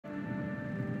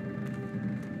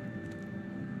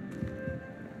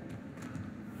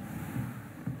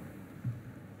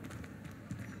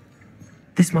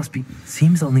This must be...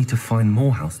 Seems I'll need to find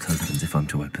more house tokens if I'm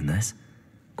to open this.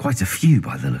 Quite a few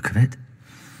by the look of it.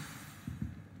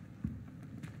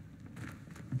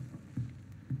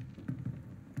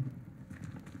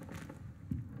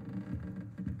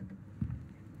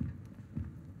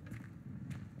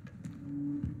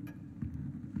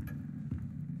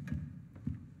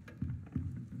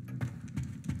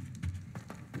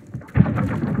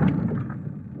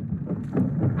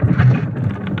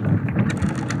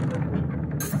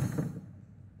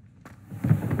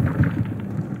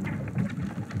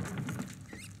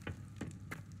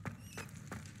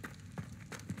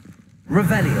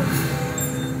 Revelio.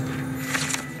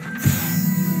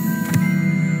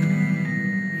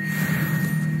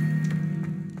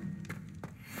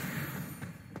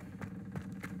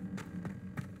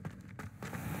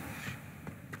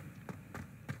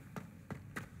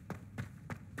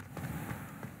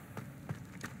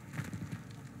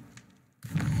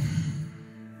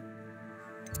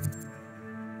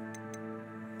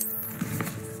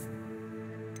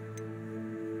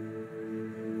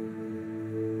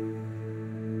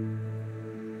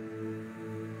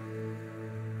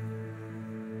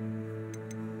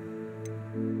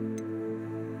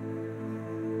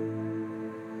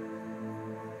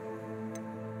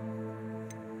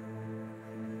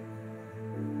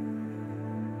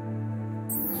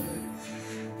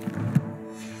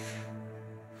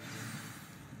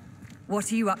 What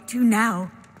are you up to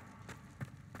now?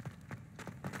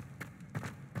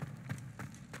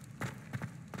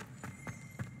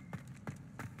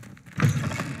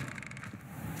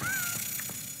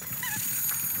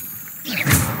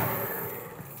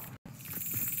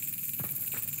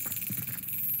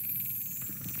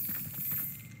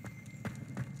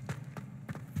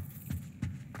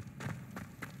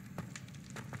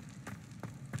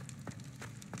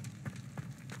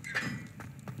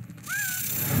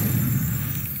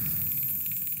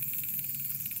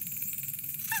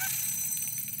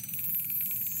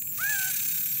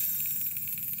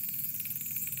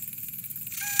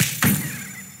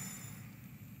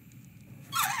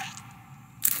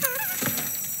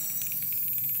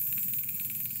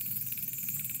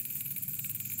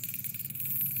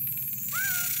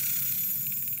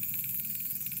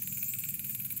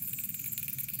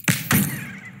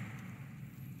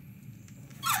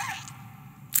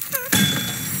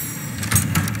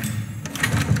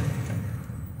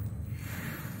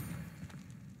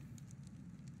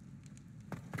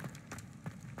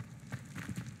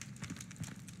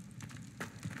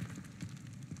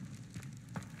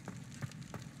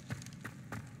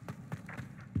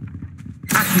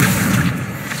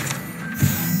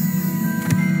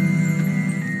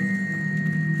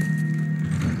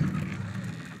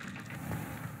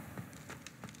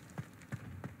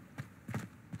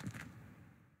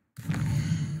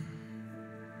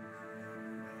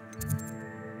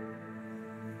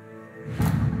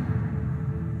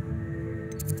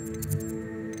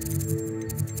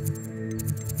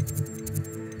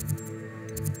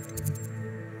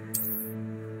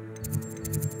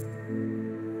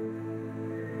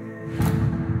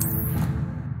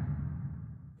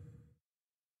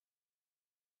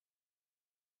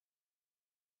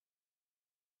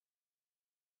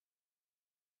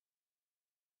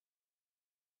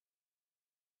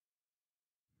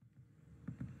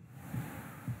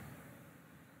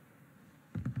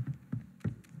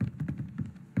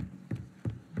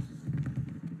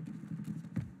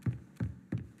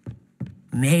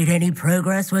 Made any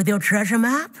progress with your treasure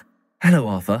map? Hello,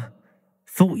 Arthur.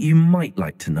 Thought you might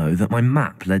like to know that my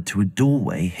map led to a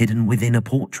doorway hidden within a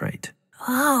portrait.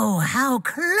 Oh, how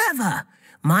clever!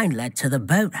 Mine led to the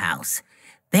boathouse.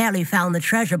 Barely found the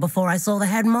treasure before I saw the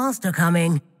headmaster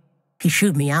coming. He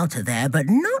shooed me out of there, but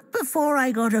not before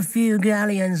I got a few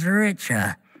galleons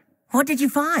richer. What did you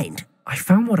find? I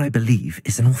found what I believe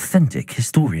is an authentic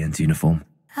historian's uniform.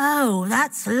 Oh,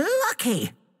 that's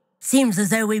lucky. Seems as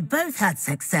though we both had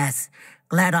success.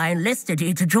 Glad I enlisted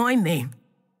you to join me.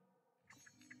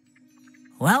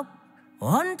 Well,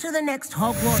 on to the next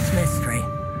Hogwarts mystery.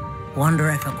 Wonder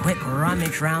if a quick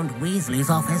rummage round Weasley's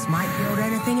office might yield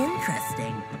anything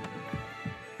interesting.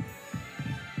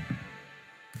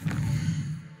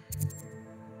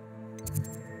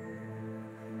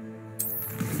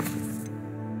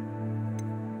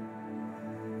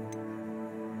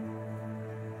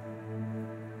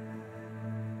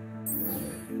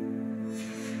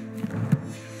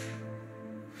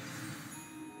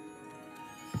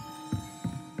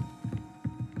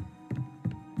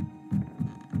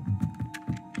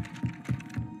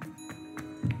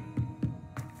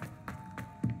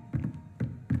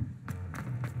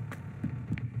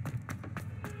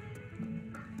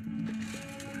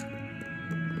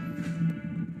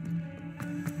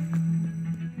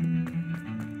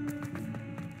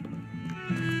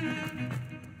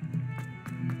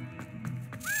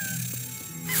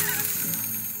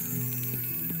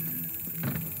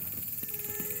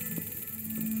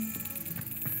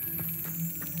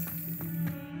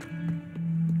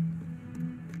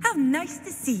 How nice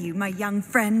to see you, my young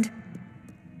friend.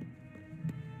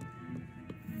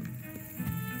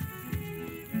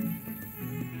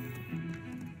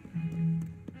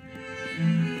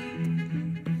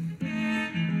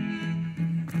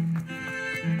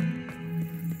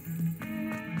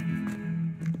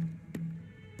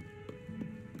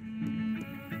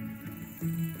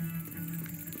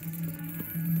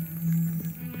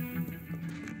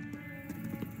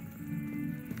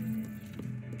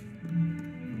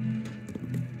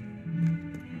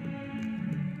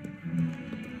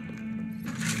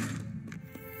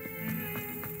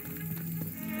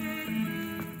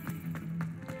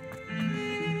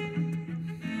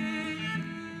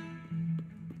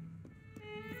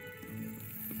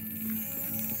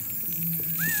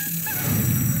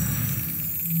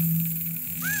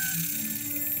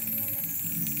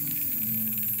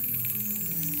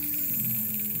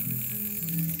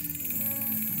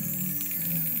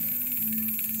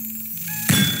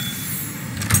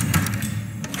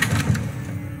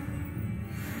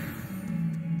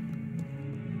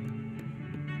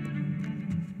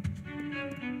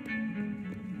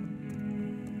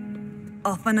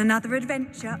 Off on another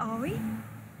adventure, are we?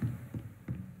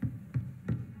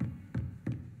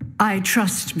 I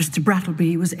trust Mr.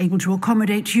 Brattleby was able to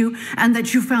accommodate you and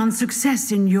that you found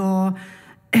success in your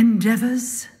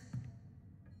endeavors.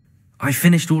 I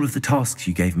finished all of the tasks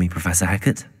you gave me, Professor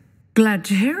Hecat. Glad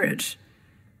to hear it.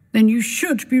 Then you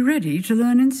should be ready to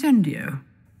learn Incendio.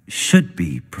 Should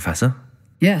be, Professor.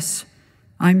 Yes.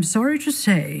 I'm sorry to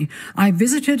say, I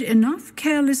visited enough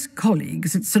careless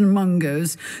colleagues at St.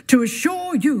 Mungo's to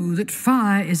assure you that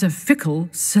fire is a fickle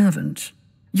servant.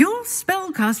 Your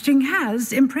spellcasting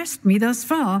has impressed me thus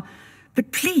far,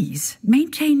 but please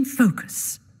maintain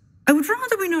focus. I would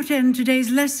rather we not end today's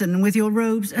lesson with your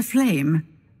robes aflame.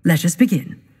 Let us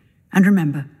begin. And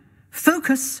remember,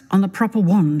 focus on the proper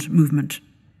wand movement.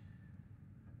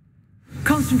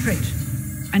 Concentrate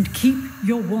and keep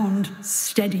your wand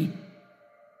steady.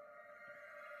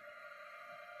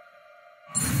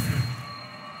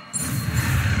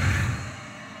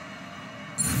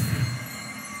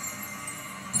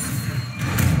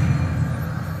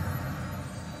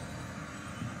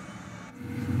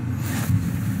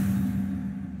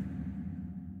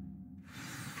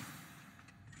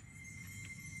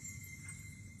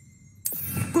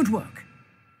 Good work.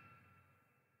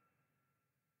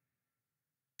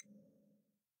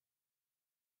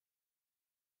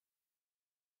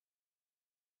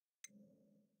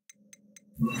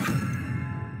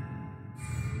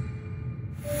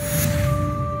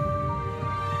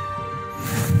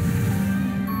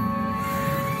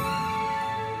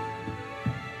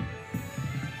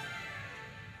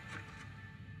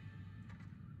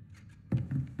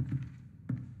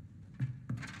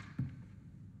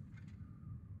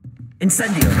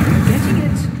 Incendio! You're getting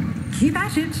it. Keep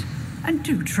at it. And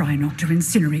do try not to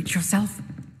incinerate yourself.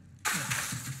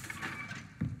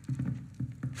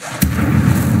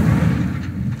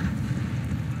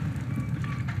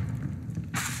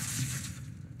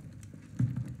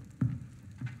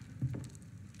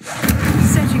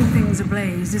 Setting things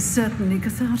ablaze is certainly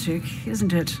cathartic,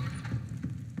 isn't it?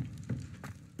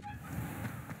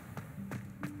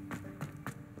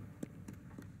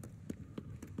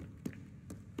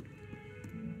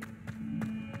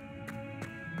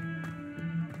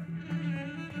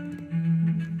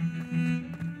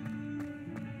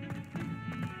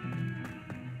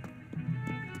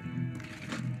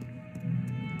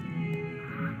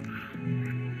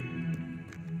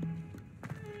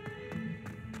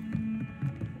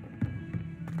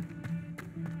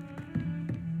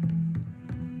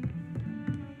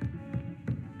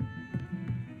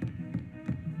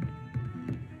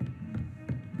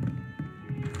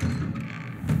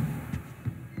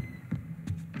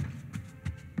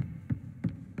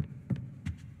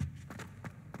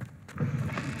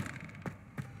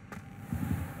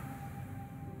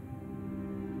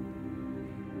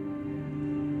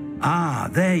 Ah,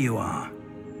 there you are.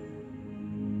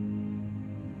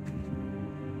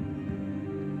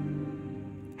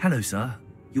 Hello, sir.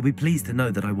 You'll be pleased to know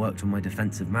that I worked on my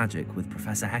defensive magic with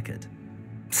Professor Hecat.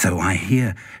 So I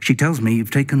hear. She tells me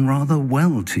you've taken rather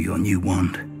well to your new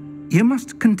wand. You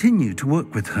must continue to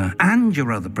work with her and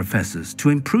your other professors to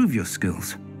improve your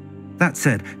skills. That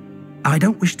said, I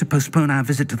don't wish to postpone our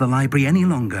visit to the library any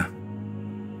longer.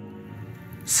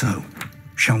 So,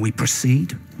 shall we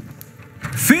proceed?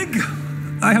 Fig,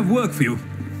 I have work for you.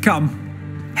 Come.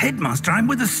 Headmaster, I'm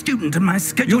with a student and my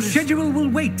schedule Your schedule will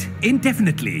wait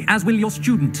indefinitely, as will your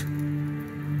student.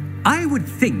 I would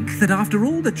think that after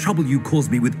all the trouble you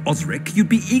caused me with Osric, you'd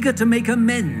be eager to make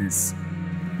amends.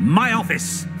 My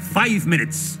office, 5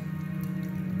 minutes.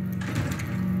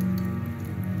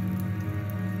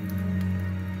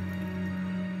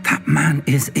 man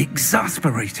is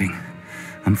exasperating.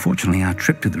 Unfortunately, our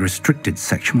trip to the restricted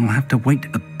section will have to wait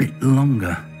a bit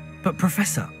longer. But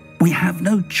Professor... We have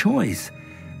no choice.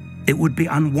 It would be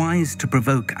unwise to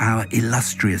provoke our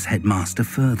illustrious headmaster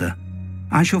further.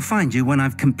 I shall find you when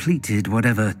I've completed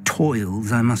whatever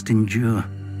toils I must endure.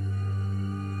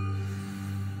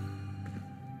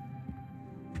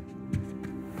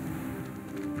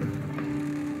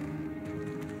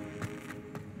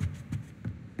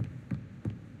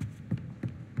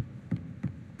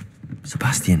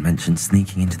 Sebastian mentioned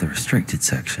sneaking into the restricted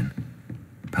section.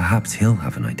 Perhaps he'll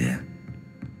have an idea.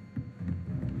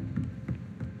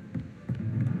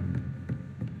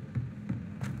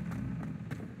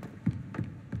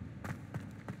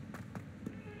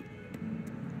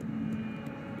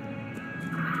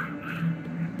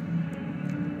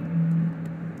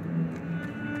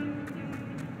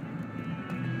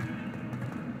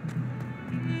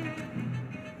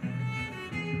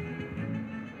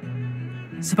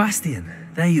 Sebastian,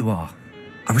 there you are.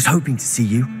 I was hoping to see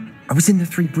you. I was in the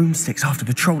Three Broomsticks after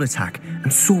the troll attack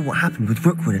and saw what happened with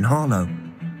Rookwood and Harlow.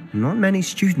 Not many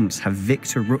students have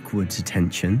Victor Rookwood's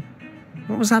attention.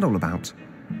 What was that all about?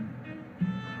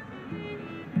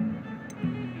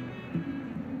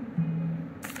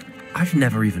 I've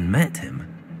never even met him.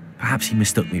 Perhaps he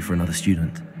mistook me for another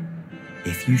student.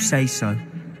 If you say so.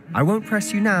 I won't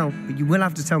press you now, but you will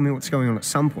have to tell me what's going on at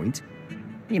some point.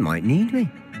 You might need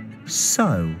me.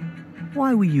 So,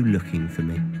 why were you looking for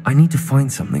me? I need to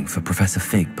find something for Professor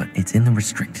Fig, but it's in the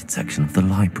restricted section of the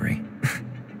library.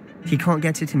 He can't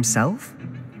get it himself?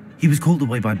 He was called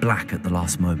away by Black at the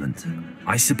last moment.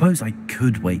 I suppose I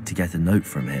could wait to get a note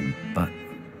from him, but...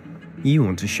 You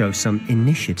want to show some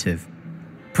initiative.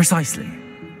 Precisely.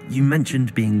 You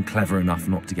mentioned being clever enough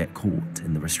not to get caught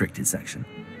in the restricted section.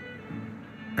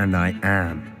 And I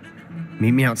am.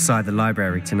 Meet me outside the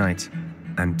library tonight,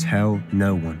 and tell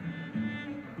no one.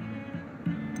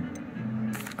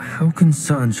 How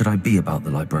concerned should I be about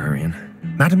the librarian?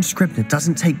 Madam Scribner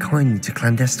doesn't take kindly to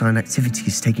clandestine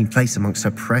activities taking place amongst her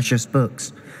precious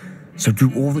books, so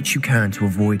do all that you can to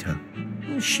avoid her.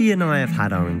 She and I have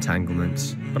had our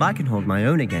entanglements, but I can hold my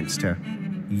own against her.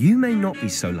 You may not be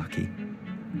so lucky.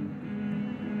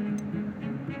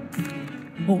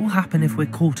 What will happen if we're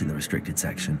caught in the restricted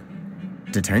section?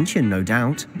 Detention, no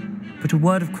doubt, but a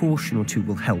word of caution or two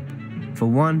will help. For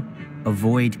one,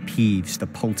 avoid Peeves the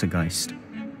poltergeist.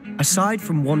 Aside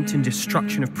from wanton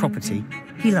destruction of property,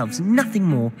 he loves nothing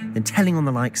more than telling on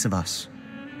the likes of us.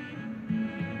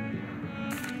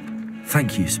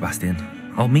 Thank you, Sebastian.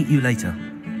 I'll meet you later.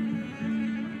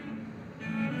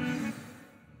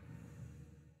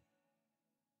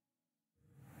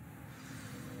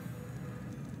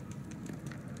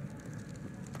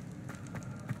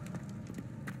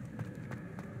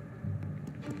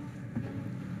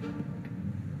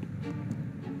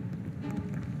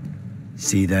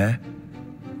 See there?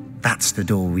 That's the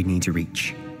door we need to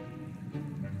reach.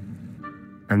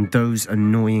 And those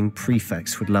annoying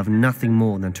prefects would love nothing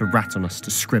more than to rat on us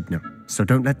to Scribner, so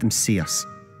don't let them see us.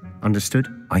 Understood?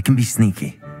 I can be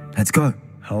sneaky. Let's go.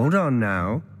 Hold on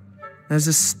now. There's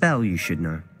a spell you should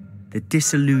know. The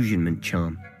Disillusionment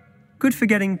Charm. Good for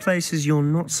getting places you're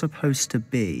not supposed to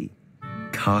be.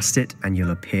 Cast it and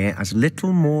you'll appear as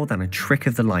little more than a trick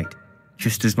of the light,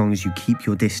 just as long as you keep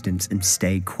your distance and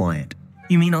stay quiet.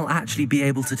 You mean I'll actually be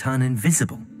able to turn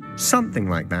invisible? Something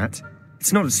like that.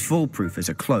 It's not as foolproof as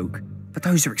a cloak, but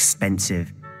those are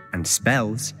expensive. And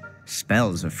spells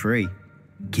are free.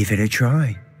 Give it a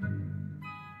try.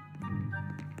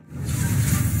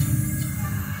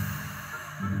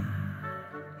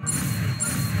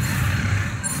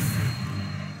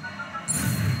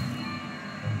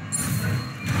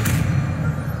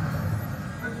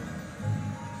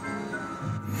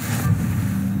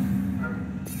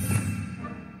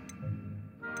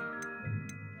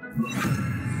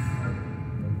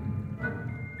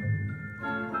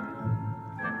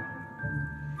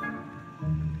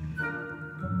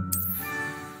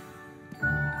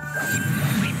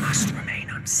 We must remain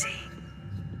unseen.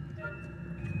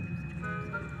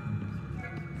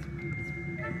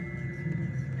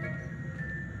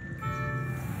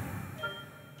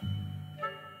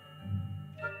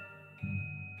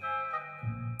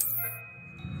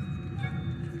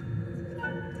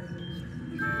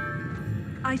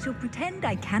 I shall pretend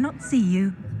I cannot see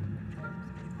you.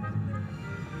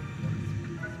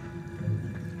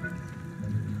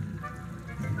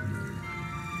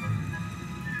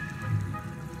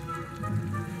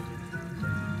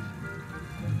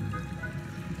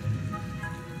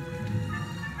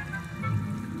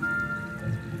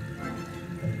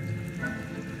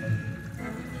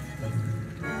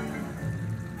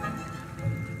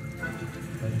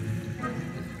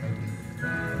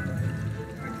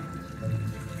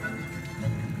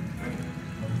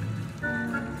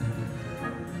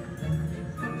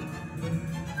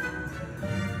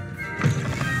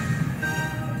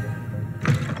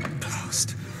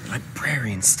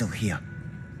 librarian's still here.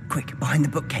 Quick, behind the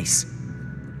bookcase.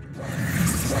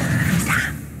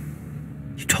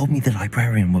 You told me the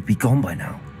librarian would be gone by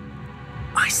now.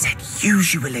 I said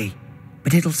usually,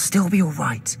 but it'll still be all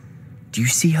right. Do you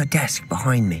see her desk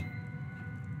behind me?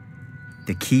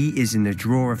 The key is in the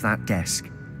drawer of that desk.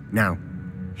 Now,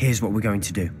 here's what we're going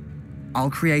to do.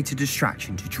 I'll create a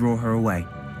distraction to draw her away.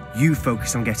 You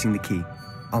focus on getting the key.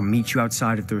 I'll meet you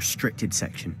outside of the restricted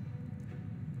section.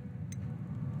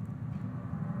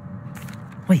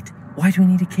 Wait, why do we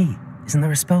need a key? Isn't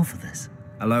there a spell for this?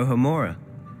 Alohomora.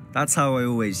 That's how I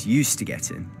always used to get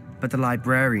in. But the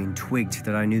librarian twigged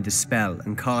that I knew the spell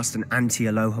and cast an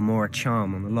anti-Alohomora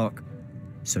charm on the lock.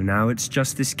 So now it's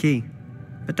just this key.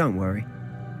 But don't worry.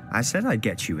 I said I'd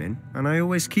get you in, and I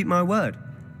always keep my word.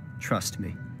 Trust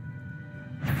me.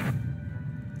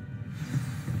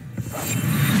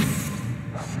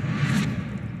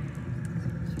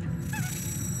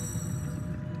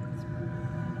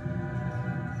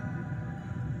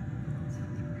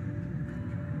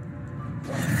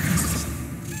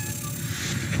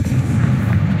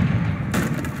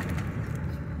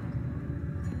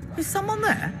 Is someone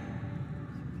there?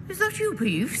 Is that you,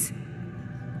 Peeves?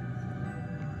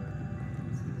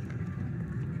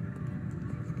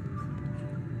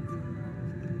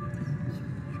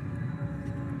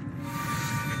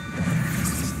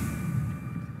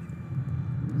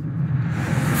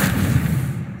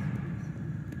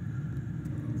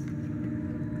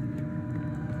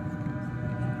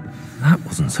 That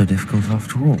wasn't so difficult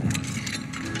after all.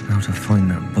 Now to find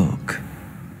that book.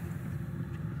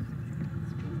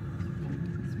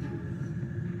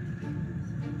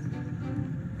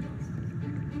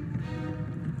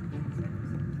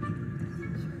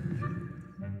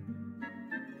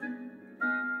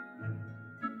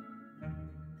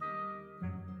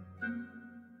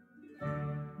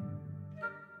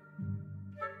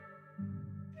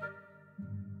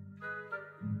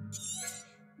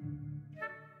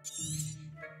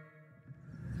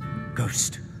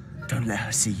 Ghost, don't let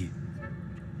her see you.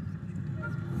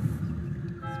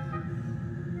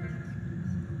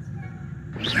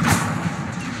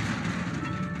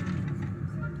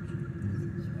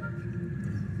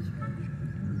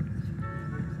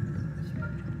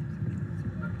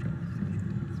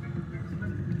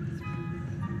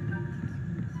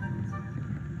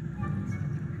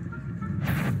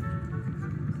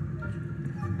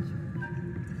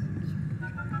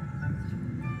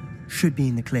 Should be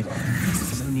in the cliff.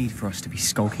 There's no need for us to be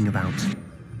skulking about.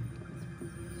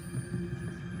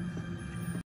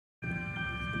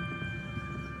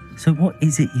 So what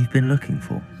is it you've been looking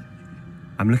for?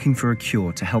 I'm looking for a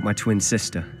cure to help my twin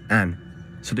sister, Anne,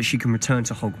 so that she can return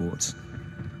to Hogwarts.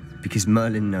 Because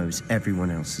Merlin knows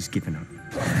everyone else has given up.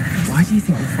 Why do you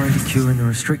think we'll find a cure in the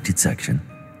restricted section?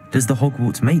 Does the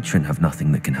Hogwarts matron have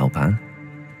nothing that can help Anne?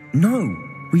 No,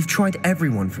 we've tried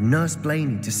everyone from Nurse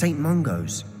Blaney to St.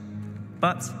 Mungo's.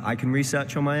 But I can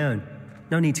research on my own.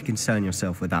 No need to concern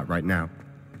yourself with that right now.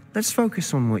 Let's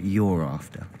focus on what you're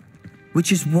after.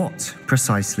 Which is what,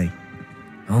 precisely?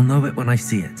 I'll know it when I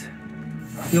see it.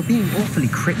 You're being awfully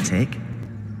cryptic.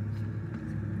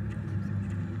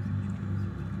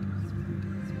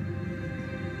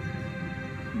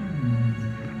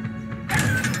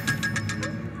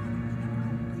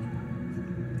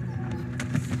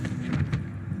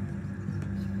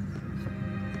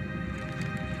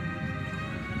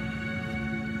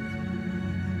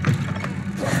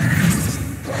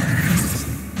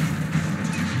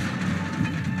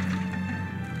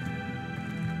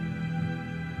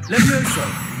 Levioso!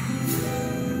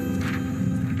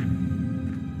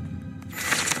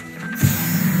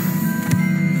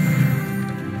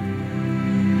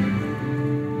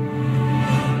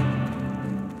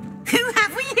 Who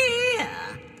have we here?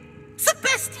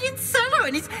 Sebastian Solo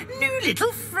and his new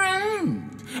little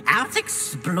friend, out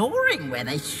exploring where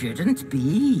they shouldn't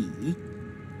be.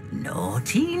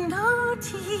 Naughty,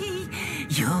 naughty,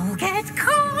 you'll get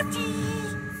caughty.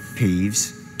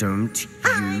 Peeves, don't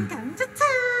I'm you... going to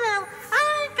tell,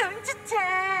 I'm going to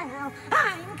tell,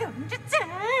 I'm going to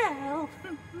tell.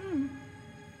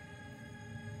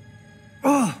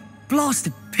 Oh,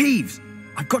 blasted Peeves!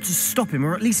 I've got to stop him,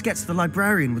 or at least get to the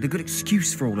librarian with a good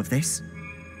excuse for all of this.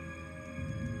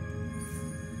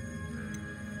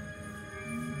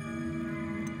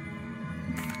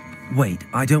 Wait,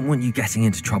 I don't want you getting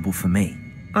into trouble for me.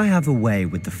 I have a way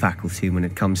with the faculty when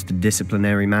it comes to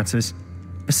disciplinary matters.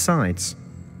 Besides,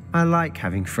 I like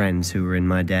having friends who are in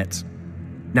my debt.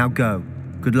 Now go.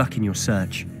 Good luck in your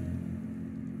search.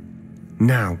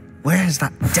 Now, where has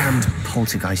that damned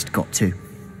poltergeist got to?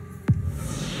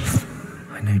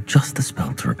 I know just the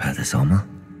spell to repair this armor.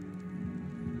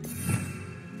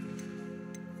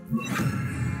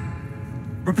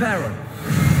 Reparo.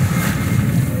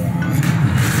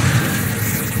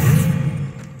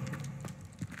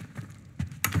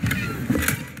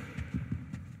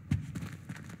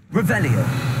 Revelio.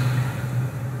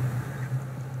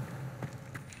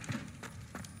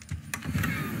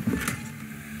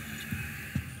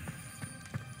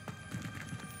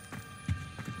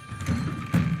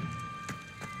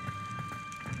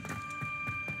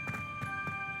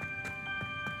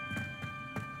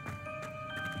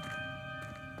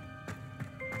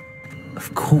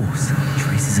 Of course,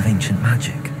 traces of ancient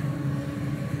magic.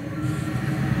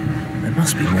 There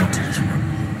must be more to this room.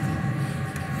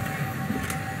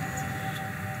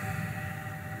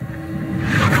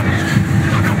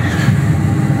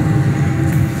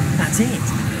 That's it.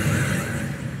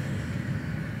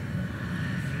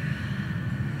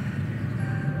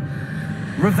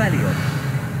 Revelio.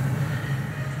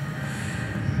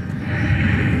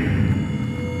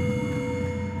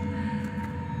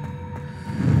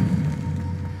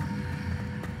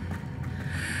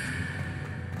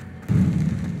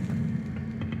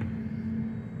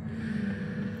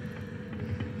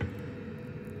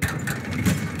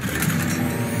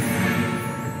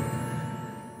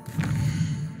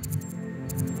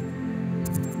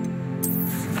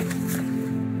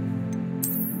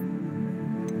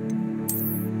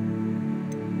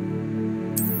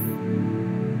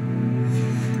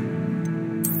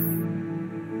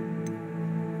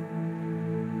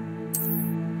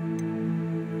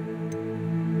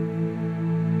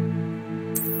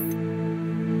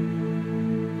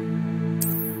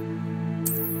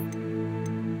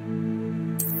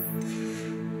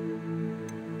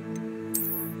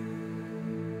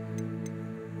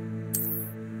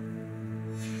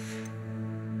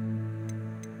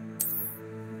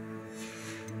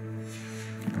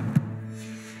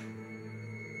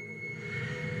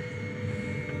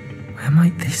 Where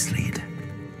might this lead?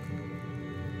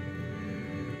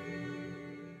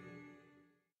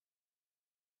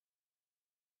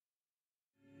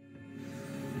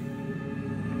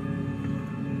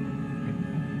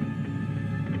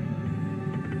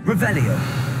 Revelio.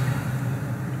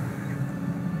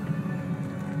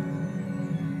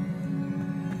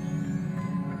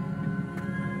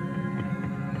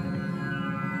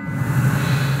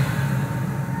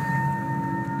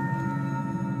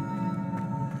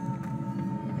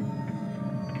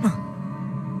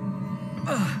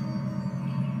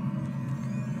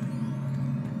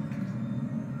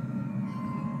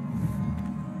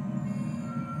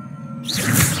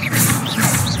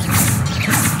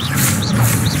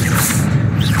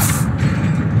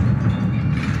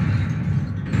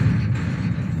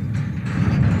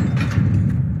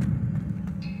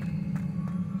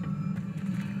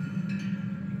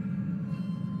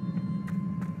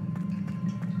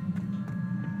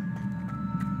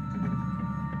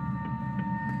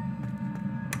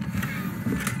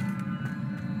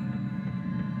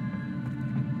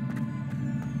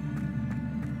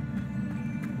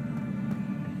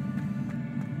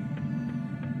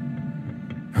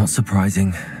 Not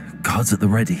surprising. Guards at the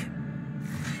ready.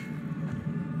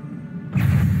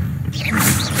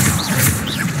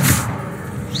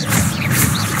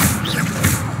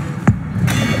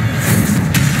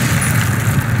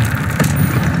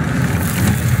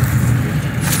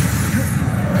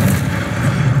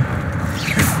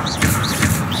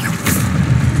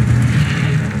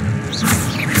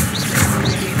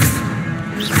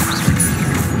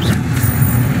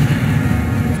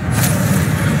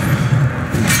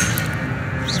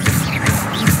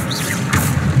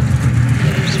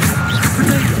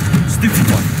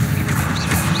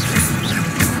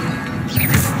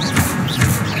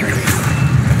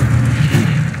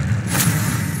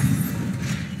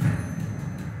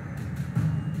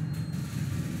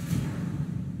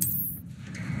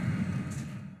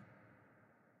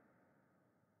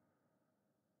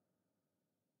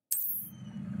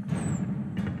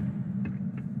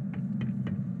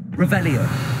 Revelio.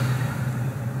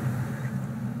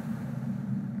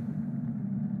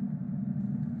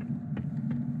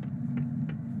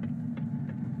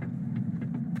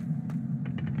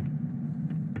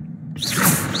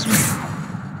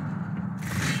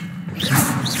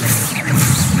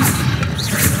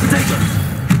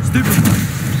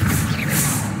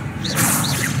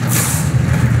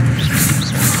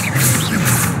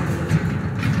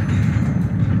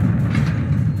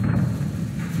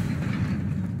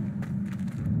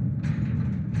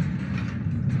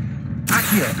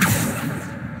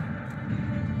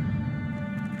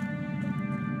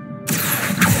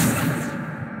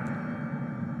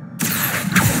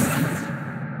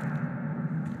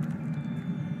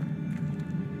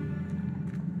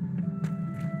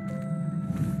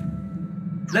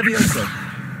 Levioso.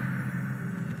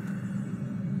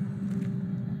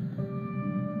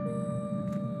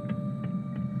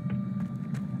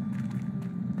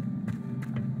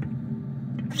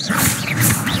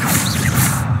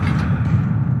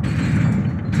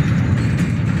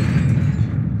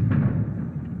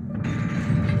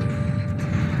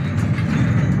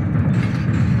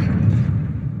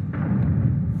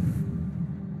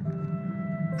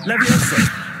 Levioso.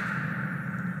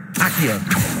 Accio.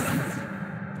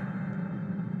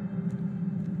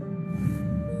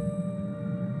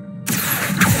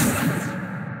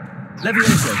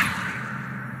 Levioso.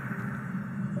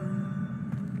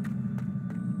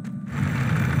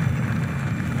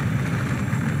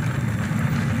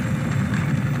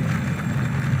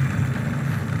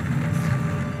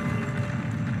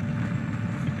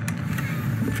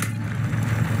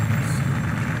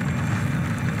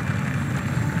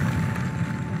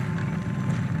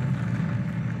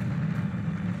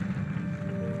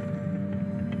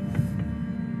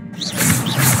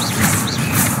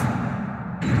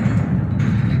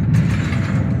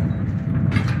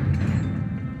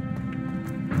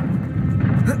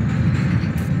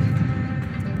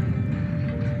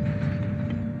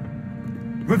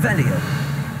 Revelio.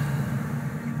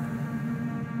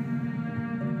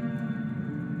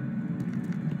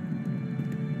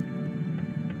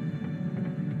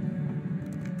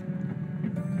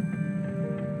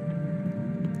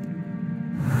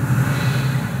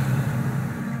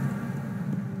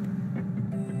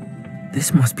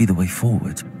 This must be the way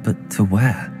forward, but to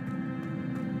where?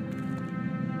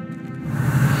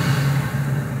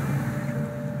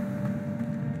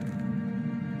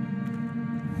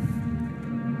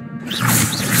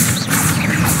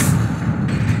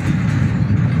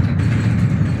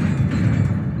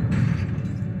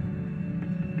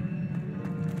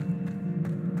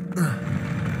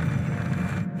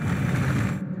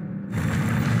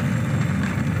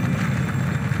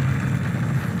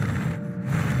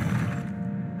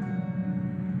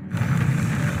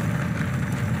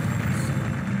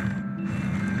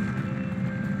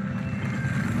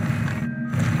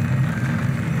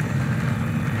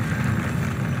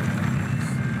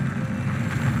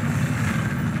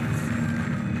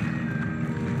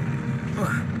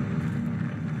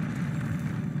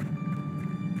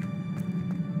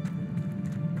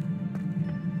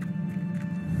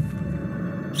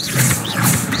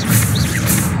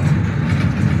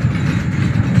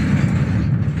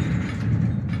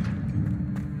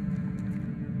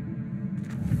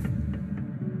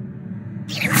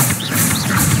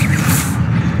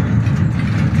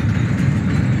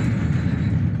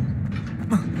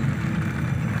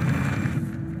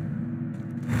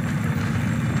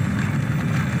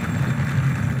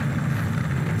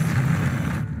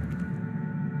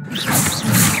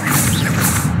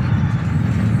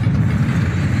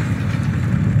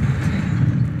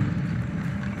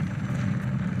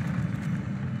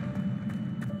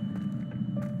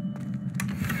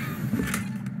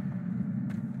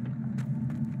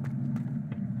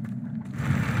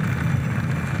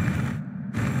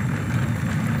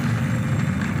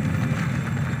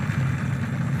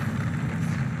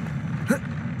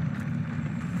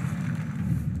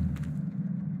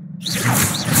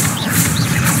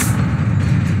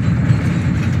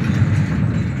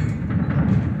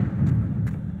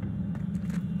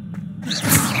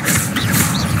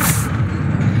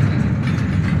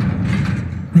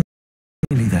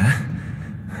 Nearly there.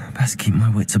 Best keep my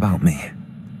wits about me.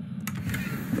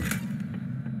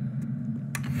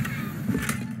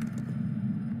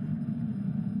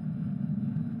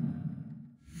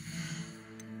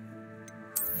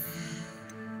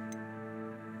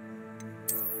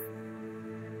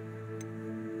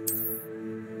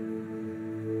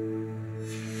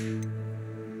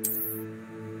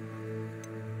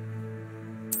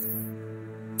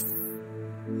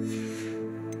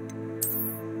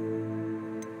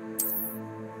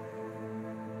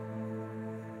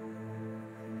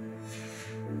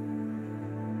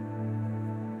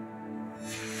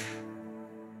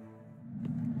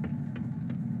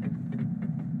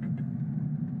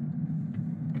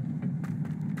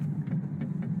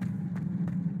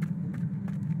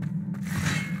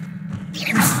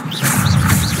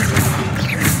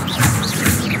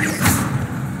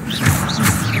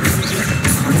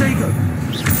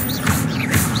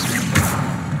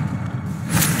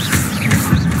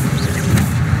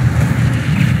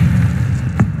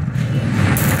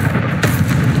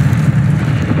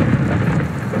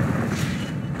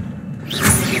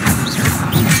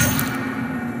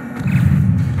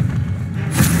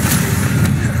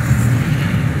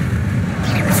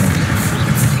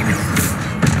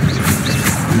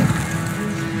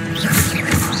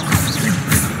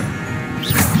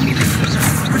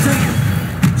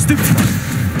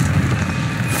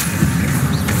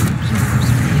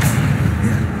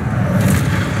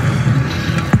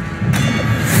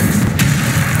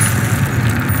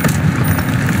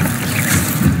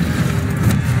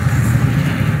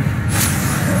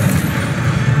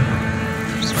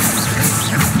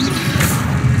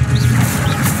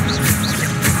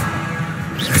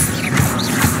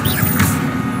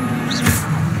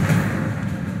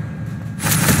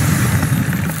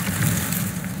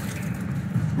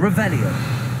 Revelio.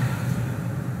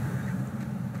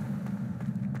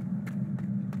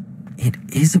 It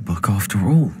is a book after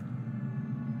all.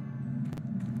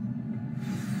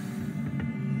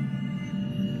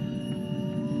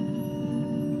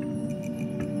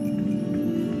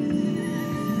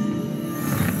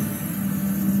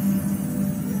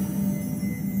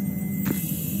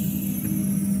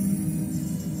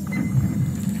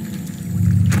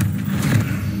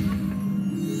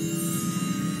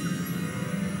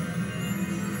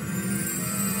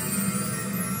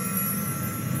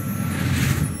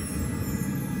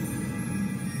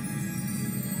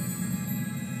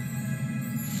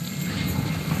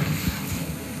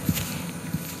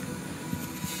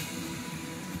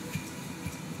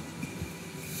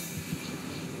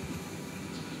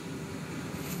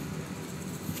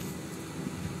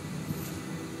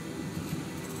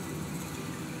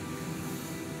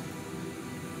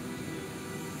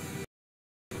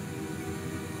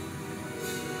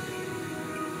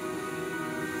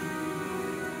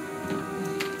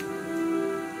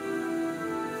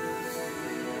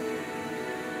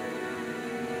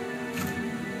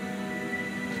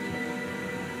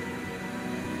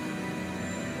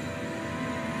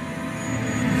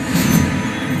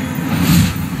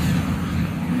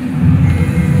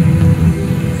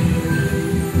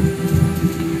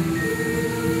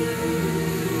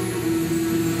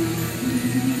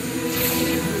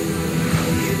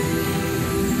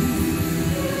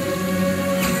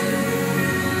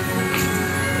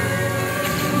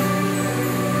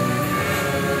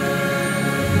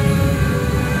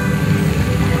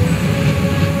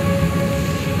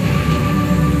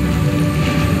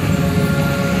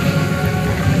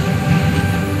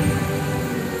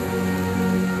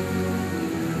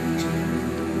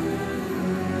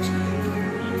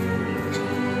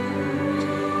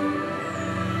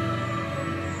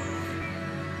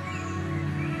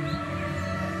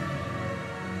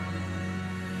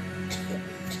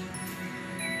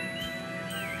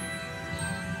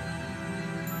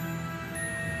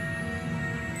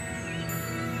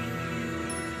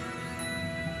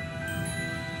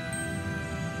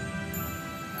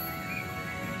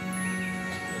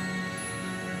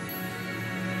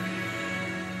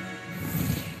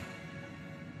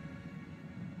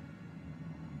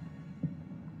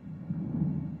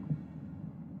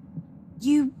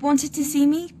 You wanted to see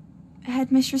me?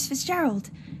 Headmistress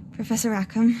Fitzgerald, Professor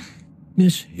Rackham.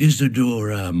 Miss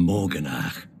Isadora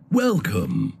Morganach,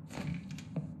 welcome.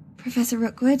 Professor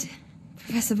Rookwood,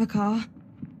 Professor Bakar.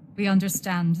 We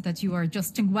understand that you are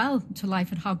adjusting well to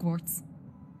life at Hogwarts.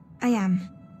 I am.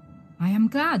 I am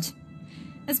glad,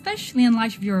 especially in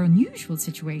light of your unusual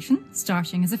situation,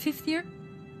 starting as a 5th year.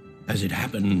 As it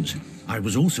happens, I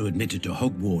was also admitted to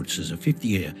Hogwarts as a 5th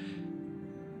year.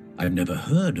 I've never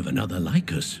heard of another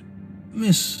like us.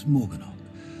 Miss Morganach,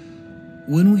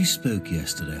 when we spoke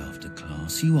yesterday after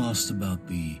class, you asked about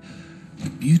the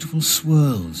beautiful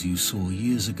swirls you saw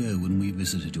years ago when we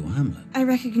visited your hamlet. I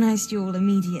recognized you all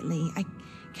immediately. I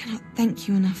cannot thank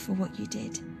you enough for what you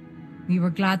did. We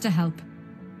were glad to help.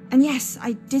 And yes,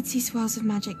 I did see swirls of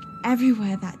magic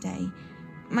everywhere that day.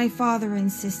 My father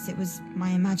insists it was my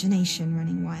imagination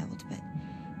running wild, but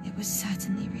it was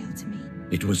certainly real to me.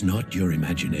 It was not your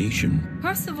imagination.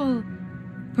 Percival,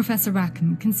 Professor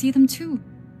Rackham can see them too,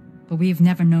 but we have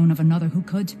never known of another who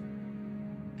could.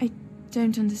 I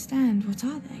don't understand. What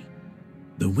are they?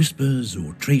 The whispers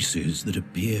or traces that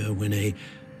appear when a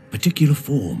particular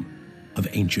form of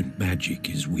ancient magic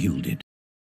is wielded.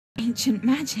 Ancient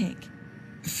magic?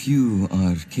 Few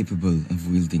are capable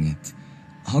of wielding it.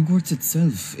 Hogwarts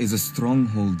itself is a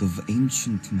stronghold of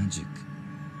ancient magic.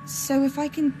 So if I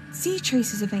can see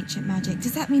traces of ancient magic,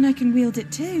 does that mean I can wield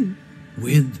it too?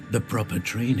 With the proper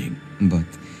training. But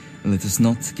let us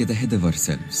not get ahead of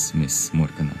ourselves, Miss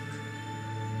Morganach.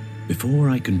 Before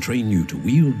I can train you to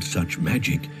wield such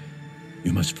magic,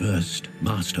 you must first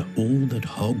master all that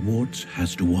Hogwarts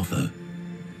has to offer.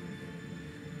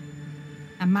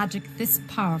 A magic this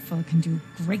powerful can do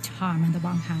great harm in the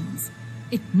wrong hands.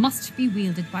 It must be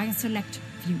wielded by a select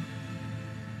few.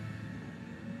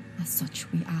 As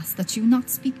such, we ask that you not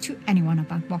speak to anyone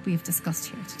about what we have discussed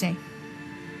here today.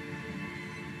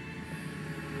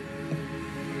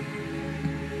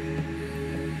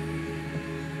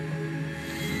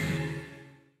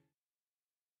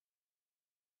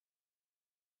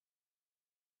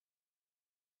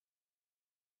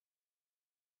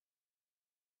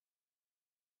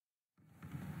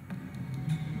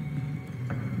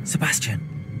 Sebastian.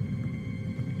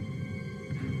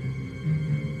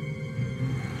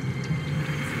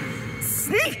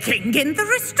 Sneaking in the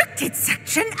restricted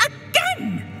section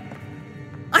again!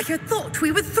 I I had thought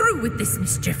we were through with this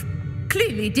mischief.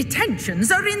 Clearly,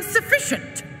 detentions are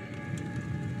insufficient.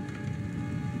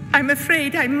 I'm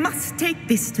afraid I must take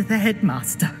this to the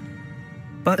headmaster.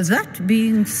 But that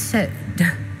being said,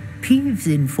 Peeves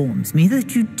informs me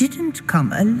that you didn't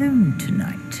come alone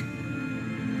tonight.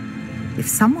 If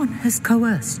someone has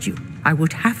coerced you, I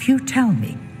would have you tell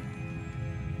me.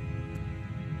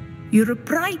 You're a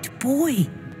bright boy.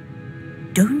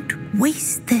 Don't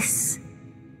waste this.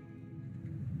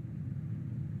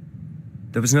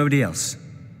 There was nobody else.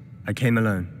 I came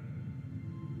alone.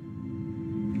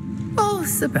 Oh,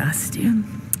 Sebastian.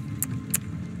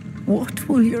 What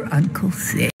will your uncle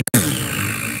say?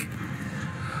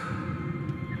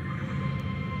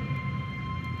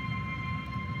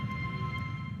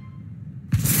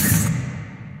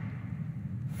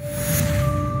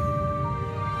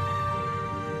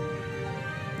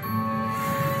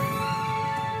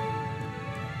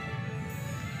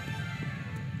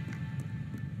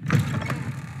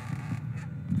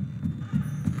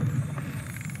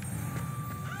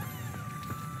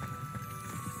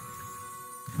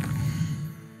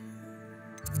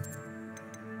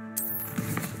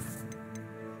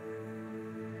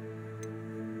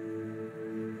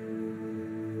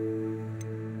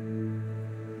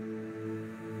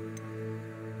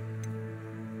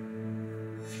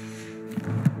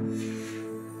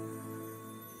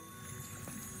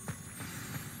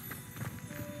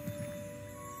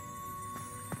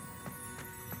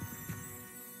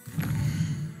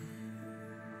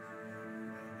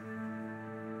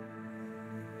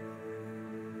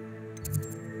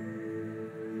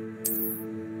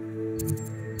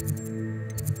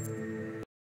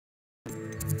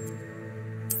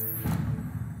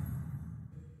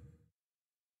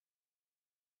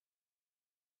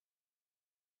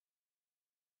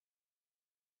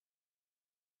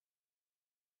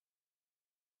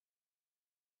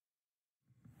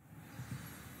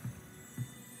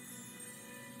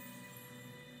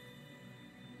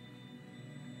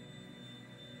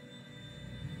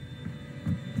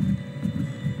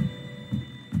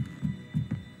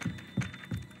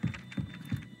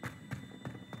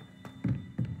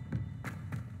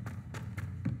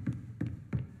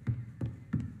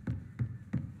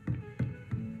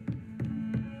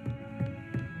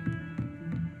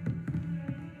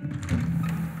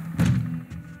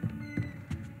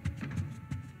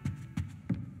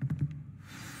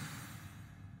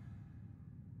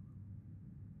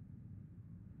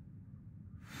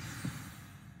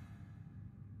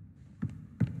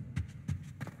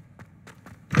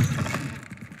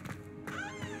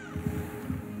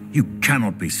 You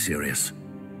cannot be serious.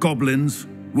 Goblins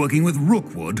working with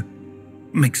Rookwood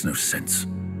makes no sense.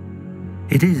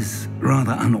 It is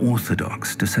rather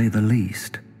unorthodox, to say the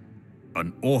least.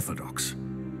 Unorthodox?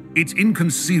 It's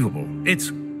inconceivable.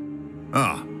 It's...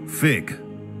 Ah, Fig.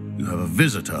 You have a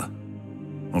visitor.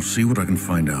 I'll see what I can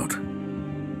find out.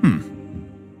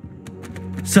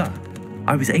 Sir,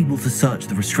 I was able to search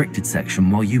the restricted section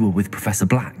while you were with Professor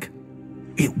Black.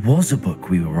 It was a book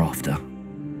we were after.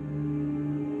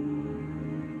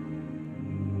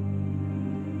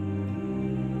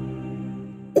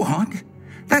 What?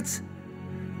 That's...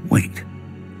 Wait.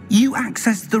 You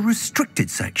accessed the restricted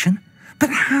section? But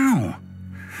how?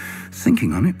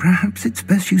 Thinking on it, perhaps it's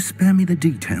best you spare me the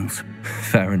details.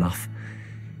 Fair enough.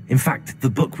 In fact, the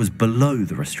book was below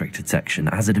the restricted section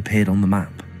as it appeared on the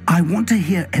map. I want to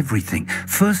hear everything.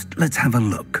 First, let's have a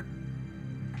look.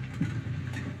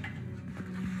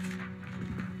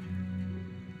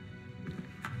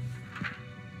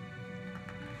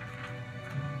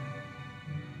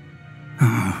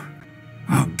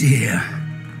 Oh dear.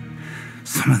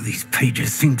 Some of these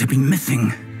pages seem to be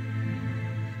missing.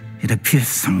 It appears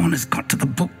someone has got to the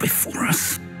book before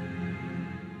us.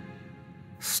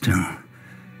 Still,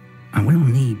 I will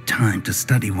need time to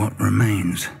study what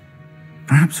remains.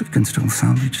 Perhaps we can still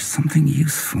salvage something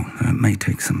useful, though it may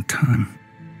take some time.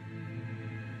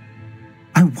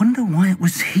 I wonder why it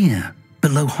was here,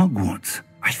 below Hogwarts.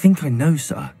 I think I know,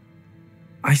 sir.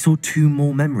 I saw 2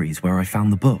 more memories where I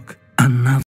found the book.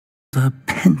 Another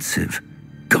pensive,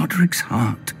 Godric's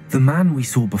heart. The man we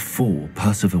saw before,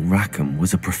 Percival Rackham,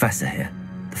 was a professor here.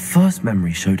 The first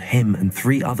memory showed him and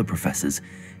 3 other professors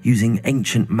using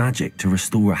ancient magic to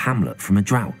restore a hamlet from a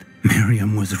drought.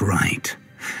 Miriam was right.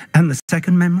 And the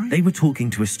second memory? They were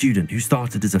talking to a student who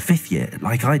started as a 5th year,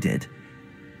 like I did.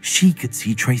 She could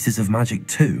see traces of magic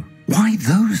too. Why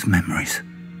those memories?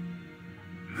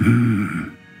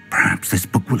 Perhaps this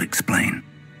book will explain.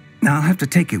 Now I'll have to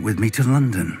take it with me to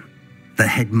London. The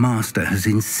headmaster has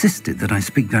insisted that I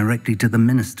speak directly to the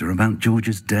minister about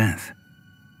George's death.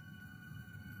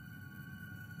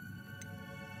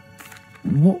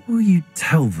 What will you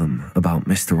tell them about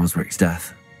Mr. Osric's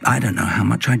death? I don't know how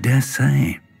much I dare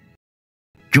say.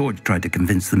 George tried to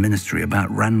convince the Ministry about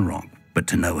Ranrock, but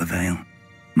to no avail.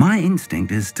 My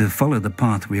instinct is to follow the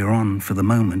path we are on for the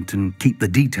moment and keep the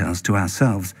details to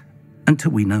ourselves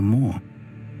until we know more.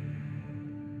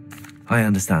 I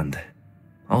understand.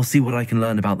 I'll see what I can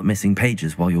learn about the missing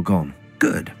pages while you're gone.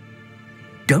 Good.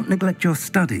 Don't neglect your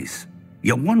studies.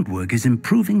 Your wand work is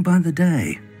improving by the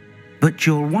day. But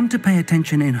you'll want to pay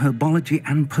attention in herbology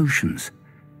and potions.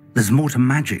 There's more to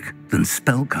magic than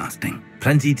spellcasting.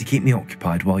 Plenty to keep me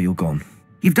occupied while you're gone.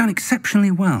 You've done exceptionally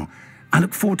well. I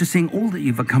look forward to seeing all that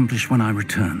you've accomplished when I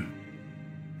return.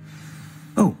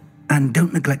 Oh, and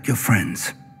don't neglect your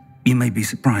friends. You may be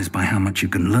surprised by how much you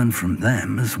can learn from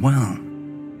them as well.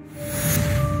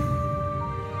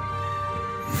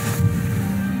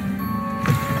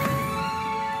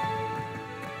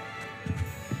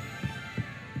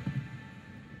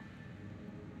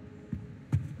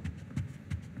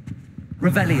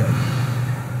 Revelio.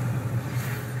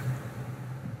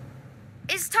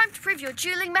 It's time to prove your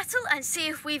dueling mettle and see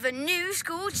if we've a new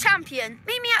school champion.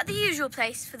 Meet me at the usual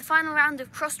place for the final round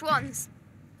of crossed wands.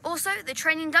 Also, the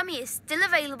training dummy is still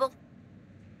available.